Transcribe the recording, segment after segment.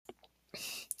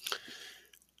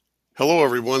Hello,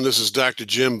 everyone. This is Dr.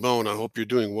 Jim Bone. I hope you're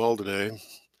doing well today.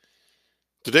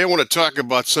 Today, I want to talk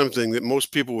about something that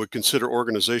most people would consider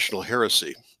organizational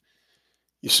heresy.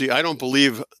 You see, I don't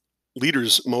believe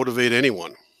leaders motivate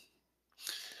anyone.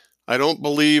 I don't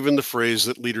believe in the phrase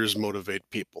that leaders motivate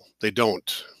people. They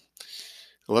don't.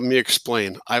 Let me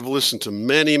explain. I've listened to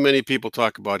many people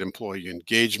talk about employee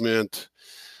engagement,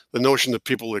 the notion that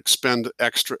people expend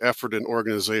extra effort in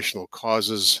organizational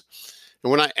causes. And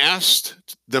when I asked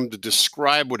them to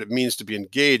describe what it means to be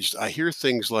engaged, I hear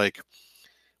things like,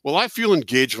 well, I feel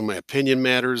engaged when my opinion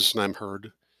matters and I'm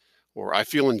heard, or I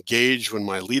feel engaged when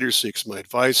my leader seeks my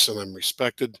advice and I'm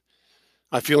respected.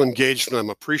 I feel engaged when I'm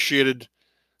appreciated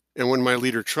and when my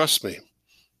leader trusts me.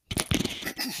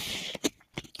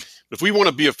 If we want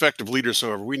to be effective leaders,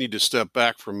 however, we need to step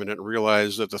back for a minute and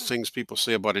realize that the things people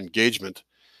say about engagement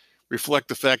reflect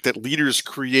the fact that leaders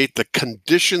create the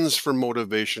conditions for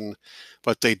motivation,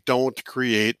 but they don't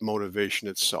create motivation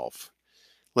itself.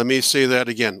 Let me say that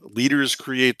again. Leaders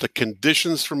create the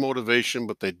conditions for motivation,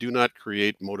 but they do not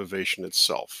create motivation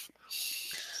itself.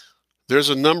 There's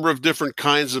a number of different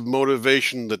kinds of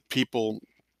motivation that people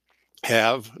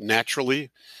have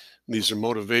naturally. These are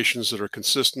motivations that are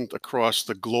consistent across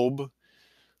the globe.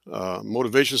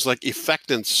 Motivations like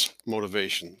effectance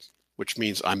motivation, which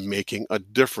means I'm making a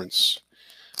difference,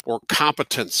 or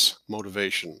competence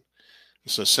motivation.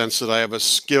 It's a sense that I have a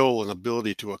skill and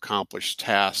ability to accomplish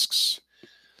tasks.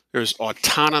 There's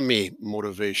autonomy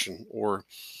motivation, or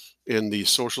in the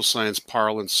social science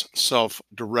parlance,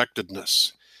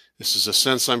 self-directedness. This is a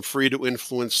sense I'm free to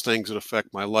influence things that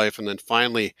affect my life. And then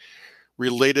finally,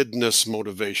 relatedness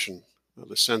motivation,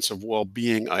 the sense of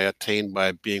well-being I attain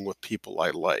by being with people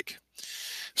I like.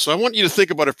 So I want you to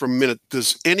think about it for a minute.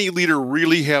 Does any leader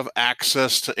really have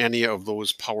access to any of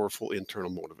those powerful internal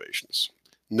motivations?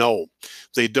 No,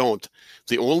 they don't.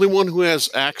 The only one who has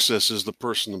access is the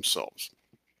person themselves.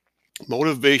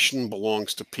 Motivation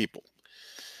belongs to people.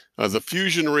 The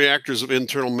fusion reactors of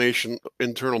internal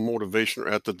motivation are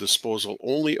at the disposal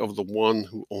only of the one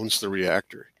who owns the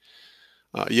reactor.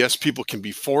 Yes, people can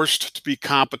be forced to be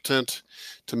competent,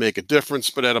 to make a difference,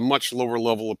 but at a much lower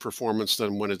level of performance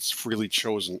than when it's freely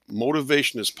chosen.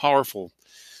 Motivation is powerful,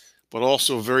 but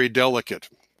also very delicate.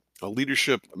 A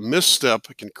leadership misstep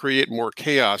can create more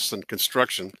chaos than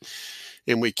construction,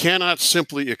 and we cannot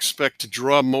simply expect to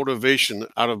draw motivation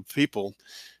out of people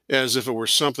as if it were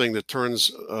something that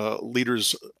turns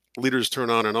leaders turn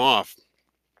on and off.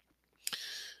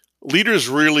 Leaders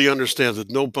really understand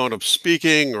that no amount of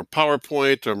speaking or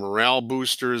PowerPoint or morale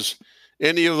boosters,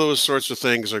 any of those sorts of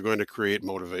things are going to create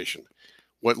motivation.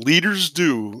 What leaders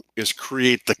do is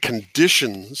create the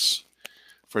conditions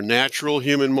for natural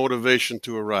human motivation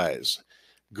to arise.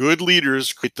 Good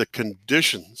leaders create the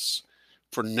conditions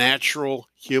for natural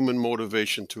human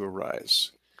motivation to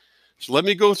arise. So let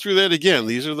me go through that again.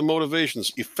 These are the motivations.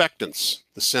 Effectance,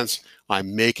 the sense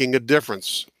I'm making a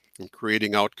difference and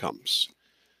creating outcomes.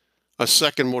 A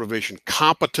second motivation,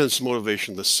 competence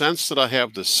motivation, the sense that I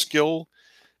have the skill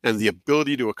and the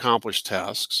ability to accomplish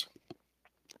tasks.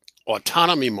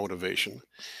 Autonomy motivation.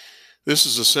 This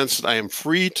is a sense that I am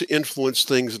free to influence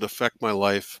things that affect my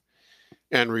life.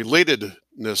 And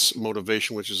relatedness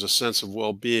motivation, which is a sense of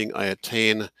well-being I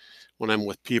attain when I'm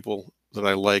with people that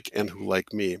I like and who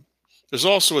like me. There's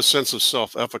also a sense of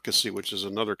self-efficacy, which is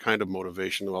another kind of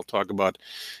motivation that I'll talk about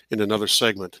in another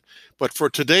segment. But for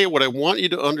today, what I want you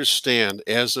to understand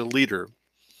as a leader,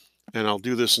 and I'll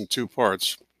do this in two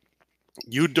parts,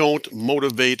 you don't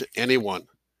motivate anyone.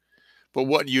 But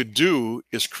what you do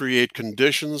is create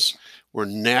conditions where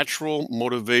natural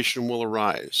motivation will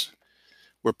arise,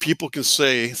 where people can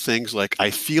say things like, I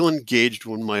feel engaged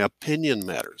when my opinion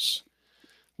matters.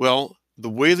 Well, the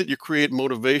way that you create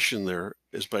motivation there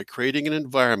is by creating an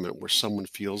environment where someone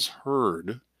feels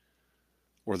heard,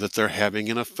 or that they're having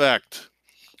an effect.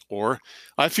 Or,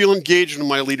 I feel engaged when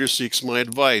my leader seeks my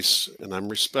advice and I'm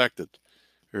respected.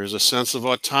 There's a sense of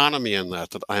autonomy in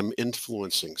that I'm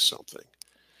influencing something.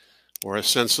 Or a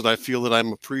sense that I feel that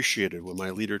I'm appreciated when my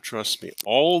leader trusts me.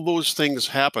 All of those things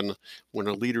happen when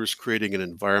a leader is creating an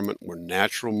environment where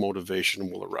natural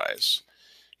motivation will arise.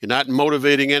 You're not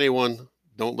motivating anyone.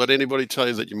 Don't let anybody tell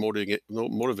you that you're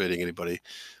motivating anybody.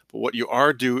 But what you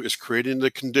are doing is creating the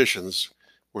conditions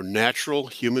where natural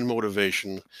human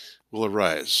motivation will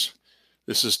arise.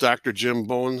 This is Dr. Jim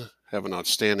Bone. Have an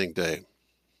outstanding day.